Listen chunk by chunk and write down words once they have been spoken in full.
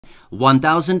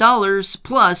$1,000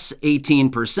 plus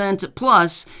 18%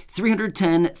 plus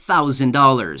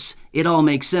 $310,000. It all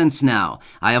makes sense now.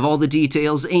 I have all the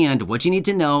details and what you need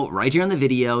to know right here in the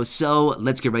video, so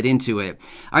let's get right into it.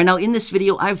 All right, now in this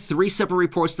video, I have 3 separate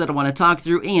reports that I want to talk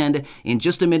through, and in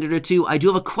just a minute or two, I do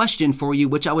have a question for you,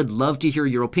 which I would love to hear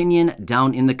your opinion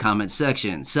down in the comment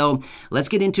section. So let's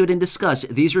get into it and discuss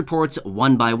these reports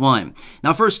one by one.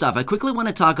 Now, first off, I quickly want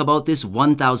to talk about this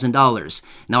 $1,000.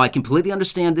 Now, I completely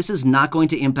understand this is not going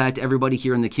to impact everybody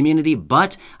here in the community,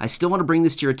 but I still want to bring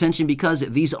this to your attention because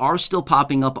these are still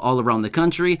popping up all around the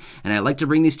country, and I like to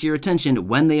bring these to your attention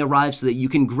when they arrive so that you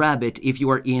can grab it if you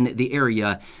are in the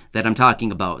area that I'm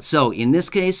talking about. So in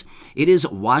this case, it is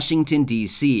Washington,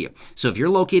 D.C. So if you're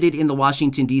located in the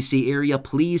Washington, D.C. area,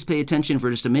 please pay attention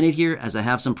for just a minute here as I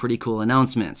have some pretty cool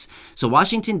announcements. So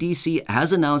Washington, D.C.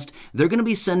 has announced they're going to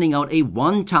be sending out a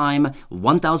one-time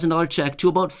 $1,000 check to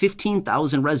about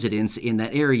 15,000 residents in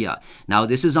that area. Now,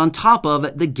 this is on top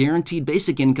of the Guaranteed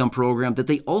Basic Income program that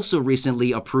they also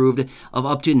recently approved of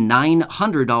up to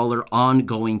 $900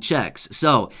 ongoing checks.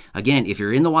 So again, if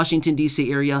you're in the Washington, D.C.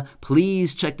 area,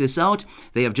 please check this out.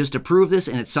 They have just approved this,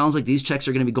 and it sounds like these checks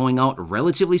are going to be going out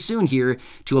relatively soon here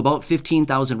to about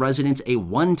 15,000 residents, a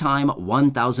one-time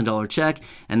 $1,000 check.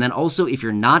 And then also, if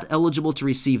you're not eligible to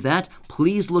receive that,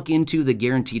 please look into the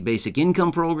Guaranteed Basic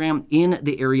Income program in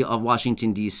the area of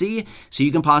Washington, D.C. so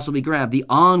you can possibly grab the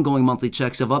ongoing monthly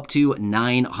checks of up to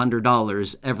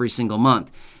 $900 every single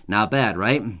month. Not bad,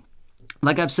 right?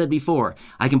 Like I've said before,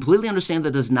 I completely understand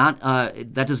that does not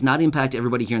impact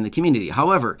everybody here in the community.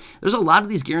 However, there's a lot of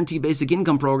these guaranteed basic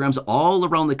income programs all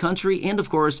around the country, and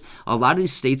of course, a lot of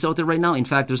these states out there right now. In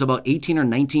fact, there's about 18 or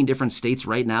 19 different states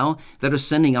right now that are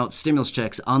sending out stimulus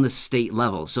checks on the state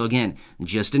level. So again,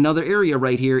 just another area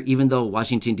right here, even though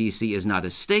Washington, D.C. is not a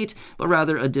state, but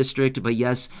rather a district. But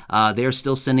yes, they're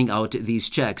still sending out these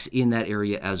checks in that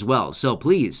area as well. So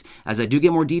please, as I do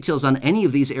get more details on any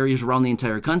of these areas around the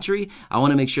entire country, I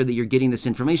want to make sure that you're getting this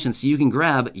information so you can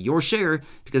grab your share,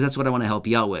 because that's what I want to help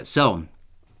you out with. So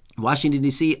Washington,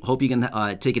 D.C., hope you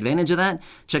can take advantage of that.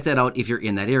 Check that out if you're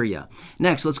in that area.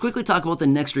 Next, let's quickly talk about the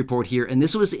next report here, and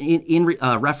this was in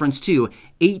reference to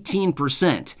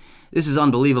 18%. This is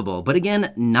unbelievable, but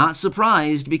again, not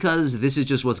surprised because this is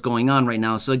just what's going on right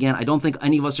now. So again, I don't think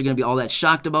any of us are going to be all that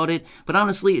shocked about it, but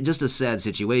honestly, just a sad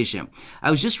situation. I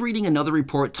was just reading another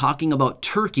report talking about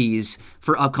turkeys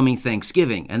for upcoming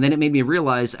Thanksgiving, and then it made me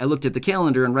realize I looked at the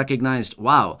calendar and recognized,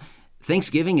 wow,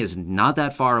 Thanksgiving is not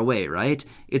that far away, right?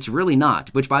 It's really not.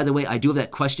 Which, by the way, I do have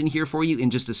that question here for you in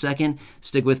just a second.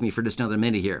 Stick with me for just another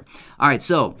minute here. All right,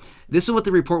 so this is what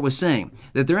the report was saying,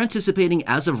 that they're anticipating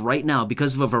as of right now,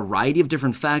 because of a variety of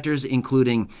different factors,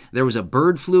 including there was a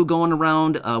bird flu going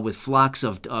around with flocks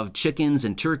of chickens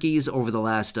and turkeys over the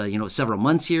last several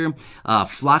months here.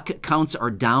 Flock counts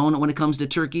are down when it comes to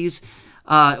turkeys.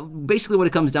 Basically what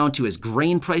it comes down to is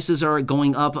grain prices are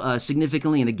going up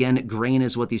significantly, and again, grain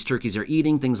is what these turkeys are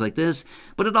eating, things like this.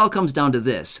 But it all comes down to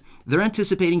this. They're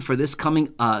anticipating for this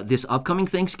upcoming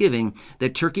Thanksgiving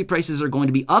that turkey prices are going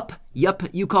to be up, yep,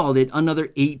 you called it, another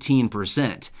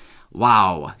 18%.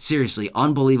 Wow, seriously,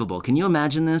 unbelievable. Can you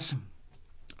imagine this?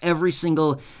 Every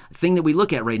single thing that we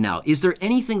look at right now, is there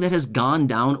anything that has gone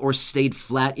down or stayed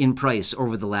flat in price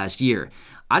over the last year?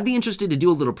 I'd be interested to do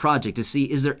a little project to see,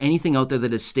 is there anything out there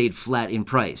that has stayed flat in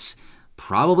price?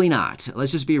 Probably not.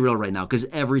 Let's just be real right now, because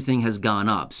everything has gone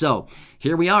up. So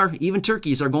here we are. Even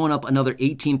turkeys are going up another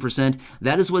 18%.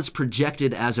 That is what's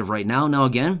projected as of right now. Now,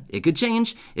 again, it could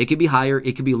change. It could be higher.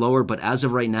 It could be lower. But as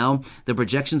of right now, the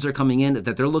projections are coming in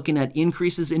that they're looking at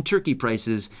increases in turkey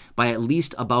prices by at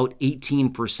least about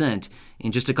 18%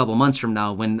 in just a couple months from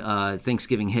now when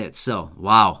Thanksgiving hits. So,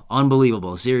 wow,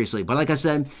 unbelievable, seriously. But like I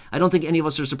said, I don't think any of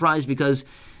us are surprised, because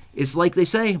it's like they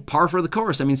say, par for the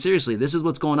course. I mean, seriously, this is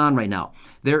what's going on right now.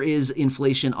 There is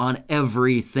inflation on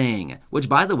everything, which,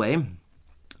 by the way,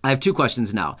 I have 2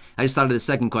 questions now. I just thought of the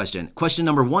second question. Question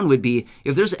number 1 would be,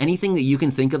 if there's anything that you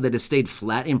can think of that has stayed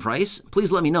flat in price,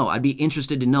 please let me know. I'd be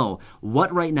interested to know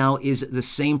what right now is the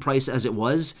same price as it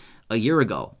was a year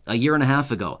ago, a year and a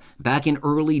half ago, back in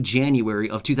early January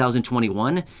of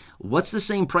 2021. What's the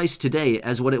same price today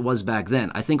as what it was back then?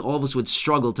 I think all of us would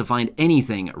struggle to find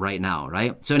anything right now,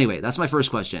 right? So anyway, that's my first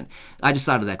question. I just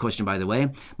thought of that question, by the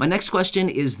way. My next question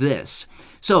is this.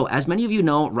 So as many of you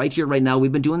know, right here, right now, we've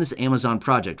been doing this Amazon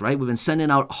project, right? We've been sending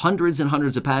out hundreds and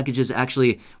hundreds of packages.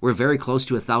 Actually, we're very close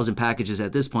to 1,000 packages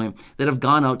at this point that have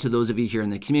gone out to those of you here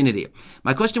in the community.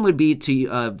 My question would be to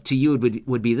you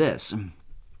would be this.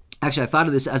 Actually, I thought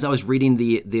of this as I was reading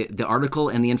the article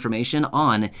and the information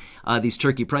on these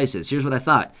turkey prices. Here's what I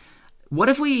thought. What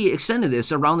if we extended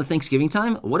this around the Thanksgiving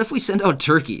time? What if we send out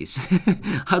turkeys?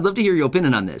 I'd love to hear your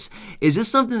opinion on this. Is this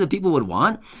something that people would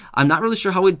want? I'm not really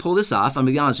sure how we'd pull this off. I'm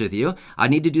gonna be honest with you. I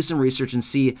need to do some research and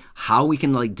see how we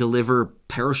can like deliver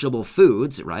perishable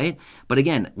foods, right? But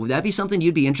again, would that be something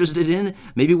you'd be interested in?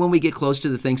 Maybe when we get close to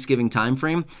the Thanksgiving time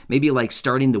frame, maybe like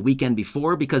starting the weekend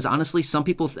before, because honestly, some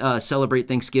people celebrate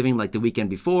Thanksgiving like the weekend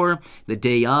before, the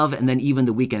day of, and then even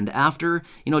the weekend after,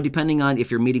 you know, depending on if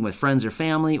you're meeting with friends or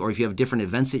family, or if you have different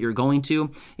events that you're going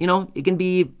to, you know, it can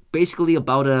be basically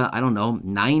about a, I don't know,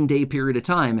 9-day period of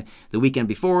time, the weekend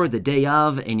before, the day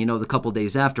of, and you know, the couple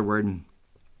days afterward.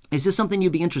 Is this something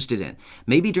you'd be interested in?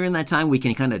 Maybe during that time we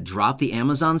can kind of drop the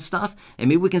Amazon stuff and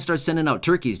maybe we can start sending out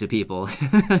turkeys to people.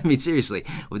 I mean, seriously,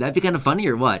 would that be kind of funny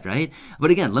or what, right?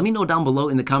 But again, let me know down below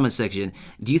in the comment section,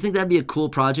 do you think that'd be a cool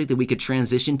project that we could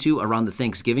transition to around the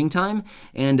Thanksgiving time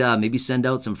and maybe send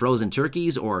out some frozen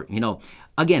turkeys or, you know,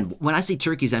 again, when I say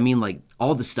turkeys, I mean like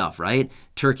all the stuff, right?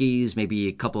 Turkeys, maybe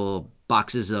a couple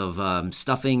boxes of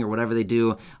stuffing or whatever they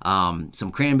do,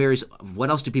 some cranberries. What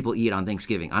else do people eat on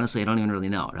Thanksgiving? Honestly, I don't even really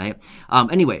know, right?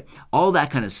 Anyway, all that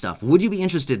kind of stuff. Would you be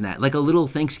interested in that? Like a little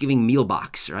Thanksgiving meal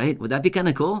box, right? Would that be kind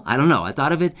of cool? I don't know. I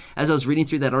thought of it as I was reading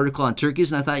through that article on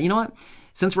turkeys, and I thought, you know what?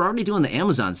 Since we're already doing the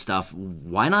Amazon stuff,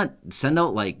 why not send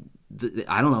out like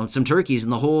I don't know, some turkeys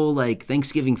and the whole like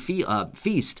Thanksgiving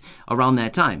feast around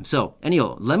that time. So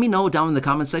anyhow, let me know down in the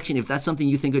comment section if that's something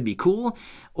you think would be cool,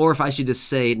 or if I should just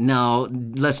say, no,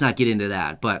 let's not get into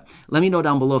that. But let me know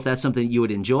down below if that's something you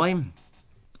would enjoy,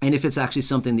 and if it's actually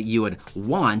something that you would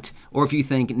want, or if you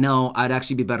think, no, I'd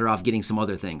actually be better off getting some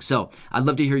other things. So I'd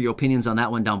love to hear your opinions on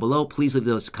that one down below. Please leave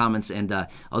those comments, and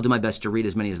I'll do my best to read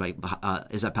as many as I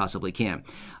possibly can.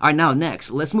 All right, now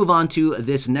next, let's move on to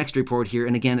this next report here.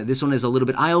 And again, this one is a little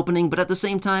bit eye-opening, but at the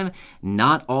same time,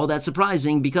 not all that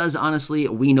surprising, because honestly,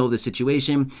 we know the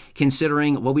situation,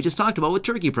 considering what we just talked about with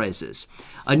turkey prices.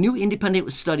 A new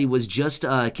independent study was just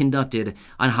conducted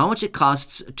on how much it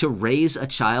costs to raise a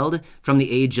child from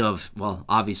the age of, well,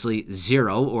 obviously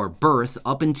 0 or birth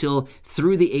up until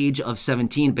through the age of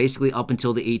 17, basically up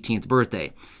until the 18th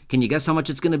birthday. Can you guess how much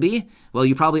it's going to be? Well,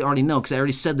 you probably already know because I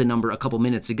already said the number a couple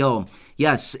minutes ago.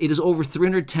 Yes, it is over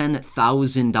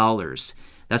 $310,000.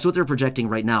 That's what they're projecting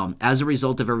right now as a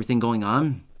result of everything going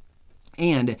on.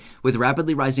 And with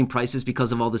rapidly rising prices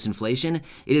because of all this inflation,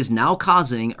 it is now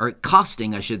costing, I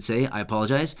should say, I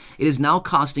apologize, it is now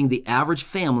costing the average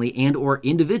family and or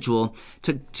individual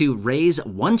to raise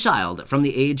one child from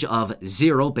the age of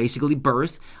 0, basically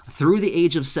birth, through the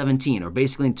age of 17, or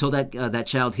basically until that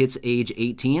child hits age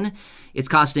 18. It's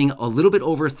costing a little bit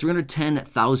over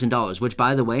 $310,000, which,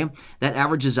 by the way, that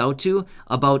averages out to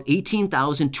about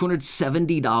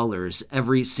 $18,270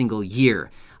 every single year.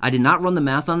 I did not run the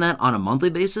math on that on a monthly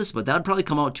basis, but that would probably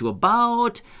come out to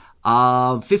about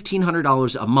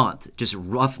 $1,500 a month. Just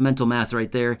rough mental math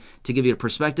right there to give you a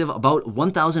perspective. About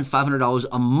 $1,500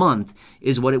 a month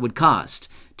is what it would cost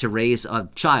to raise a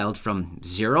child from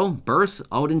 0, birth,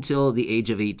 out until the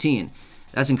age of 18.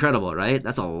 That's incredible, right?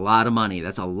 That's a lot of money.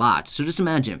 That's a lot. So just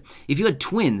imagine, if you had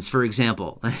twins, for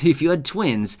example, if you had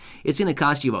twins, it's going to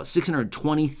cost you about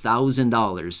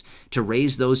 $620,000 to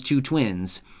raise those two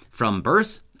twins from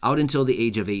birth out until the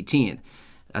age of 18.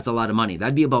 That's a lot of money.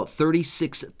 That'd be about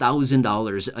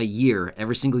 $36,000 a year,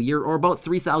 every single year, or about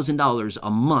 $3,000 a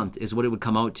month is what it would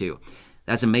come out to.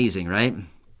 That's amazing, right?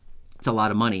 It's a lot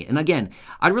of money. And again,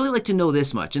 I'd really like to know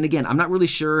this much. And again, I'm not really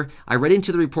sure. I read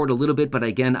into the report a little bit, but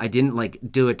again, I didn't like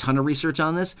do a ton of research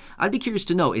on this. I'd be curious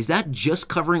to know, is that just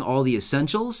covering all the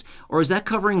essentials, or is that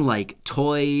covering like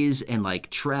toys and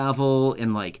like travel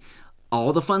and like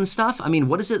all the fun stuff? I mean,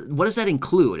 what does that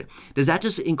include? Does that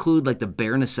just include like the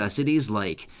bare necessities,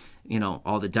 like, you know,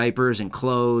 all the diapers and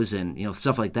clothes and, you know,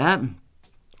 stuff like that?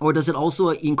 Or does it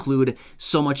also include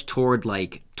so much toward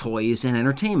like toys and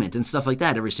entertainment and stuff like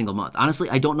that every single month? Honestly,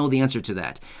 I don't know the answer to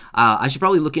that. I should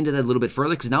probably look into that a little bit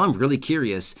further, because now I'm really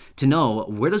curious to know,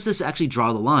 where does this actually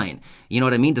draw the line? You know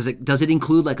what I mean? Does it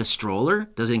include like a stroller?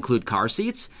 Does it include car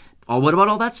seats? Oh, what about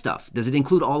all that stuff? Does it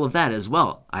include all of that as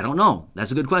well? I don't know.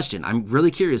 That's a good question. I'm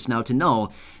really curious now to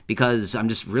know, because I'm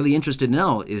just really interested to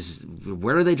know, is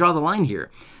where do they draw the line here?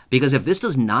 Because if this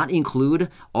does not include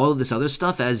all of this other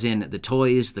stuff, as in the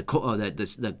toys, the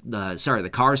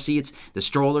car seats, the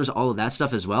strollers, all of that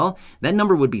stuff as well, that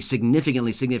number would be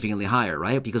significantly higher,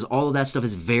 right? Because all of that stuff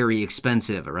is very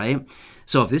expensive, right?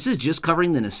 So if this is just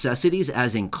covering the necessities,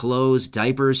 as in clothes,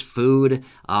 diapers, food,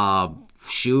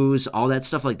 shoes, all that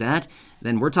stuff like that,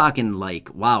 then we're talking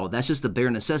like, wow, that's just the bare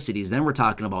necessities. Then we're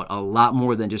talking about a lot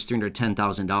more than just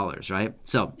 $310,000, right?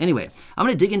 So anyway, I'm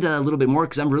going to dig into that a little bit more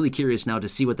because I'm really curious now to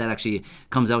see what that actually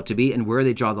comes out to be and where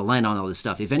they draw the line on all this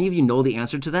stuff. If any of you know the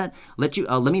answer to that, let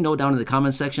me know down in the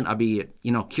comments section. I'll be,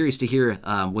 curious to hear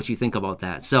what you think about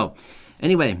that. So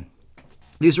anyway,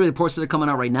 these are reports that are coming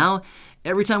out right now.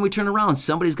 Every time we turn around,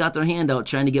 somebody's got their hand out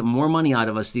trying to get more money out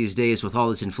of us these days with all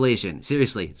this inflation.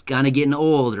 Seriously, it's kind of getting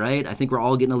old, right? I think we're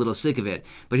all getting a little sick of it.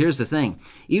 But here's the thing.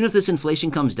 Even if this inflation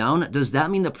comes down, does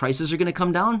that mean the prices are going to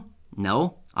come down?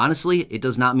 No. Honestly, it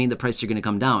does not mean the prices are going to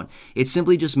come down. It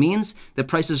simply just means that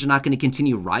prices are not going to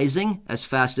continue rising as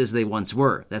fast as they once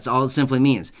were. That's all it simply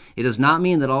means. It does not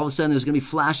mean that all of a sudden there's going to be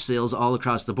flash sales all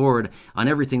across the board on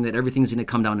everything, that everything's going to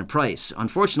come down in price.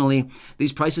 Unfortunately,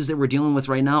 these prices that we're dealing with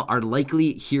right now are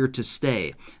likely here to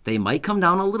stay. They might come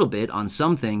down a little bit on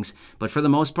some things, but for the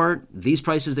most part, these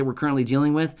prices that we're currently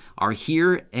dealing with are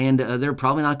here, and they're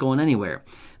probably not going anywhere.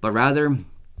 But rather,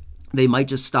 they might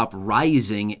just stop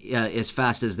rising as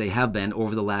fast as they have been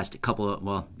over the last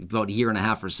about a year and a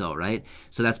half or so, right?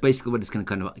 So that's basically what it's going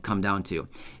to come down to.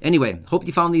 Anyway, hope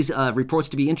you found these reports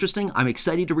to be interesting. I'm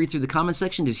excited to read through the comment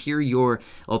section to hear your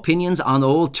opinions on the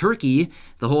whole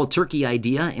turkey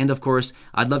idea. And of course,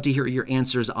 I'd love to hear your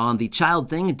answers on the child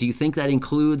thing. Do you think that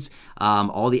includes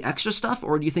all the extra stuff,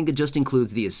 or do you think it just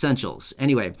includes the essentials?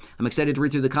 Anyway, I'm excited to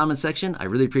read through the comment section. I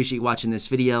really appreciate you watching this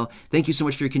video. Thank you so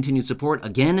much for your continued support.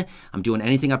 Again, I'm doing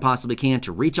anything I possibly can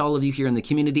to reach all of you here in the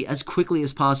community as quickly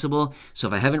as possible. So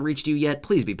if I haven't reached you yet,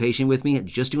 please be patient with me.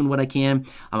 Just doing what I can.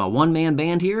 I'm a one-man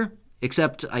band here,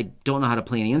 except I don't know how to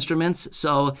play any instruments,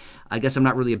 so I guess I'm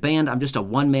not really a band. I'm just a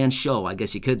one-man show, I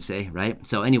guess you could say, right?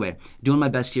 So anyway, doing my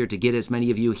best here to get as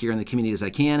many of you here in the community as I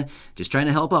can, just trying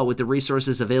to help out with the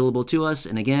resources available to us,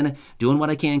 and again, doing what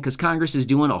I can because Congress is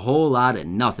doing a whole lot of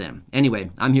nothing.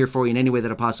 Anyway, I'm here for you in any way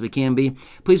that I possibly can be.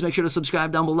 Please make sure to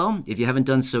subscribe down below. If you haven't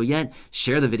done so yet,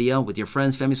 share the video with your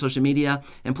friends, family, social media,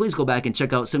 and please go back and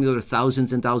check out some of the other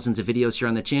thousands and thousands of videos here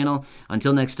on the channel.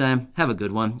 Until next time, have a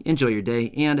good one, enjoy your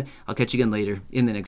day, and I'll catch you again later in the next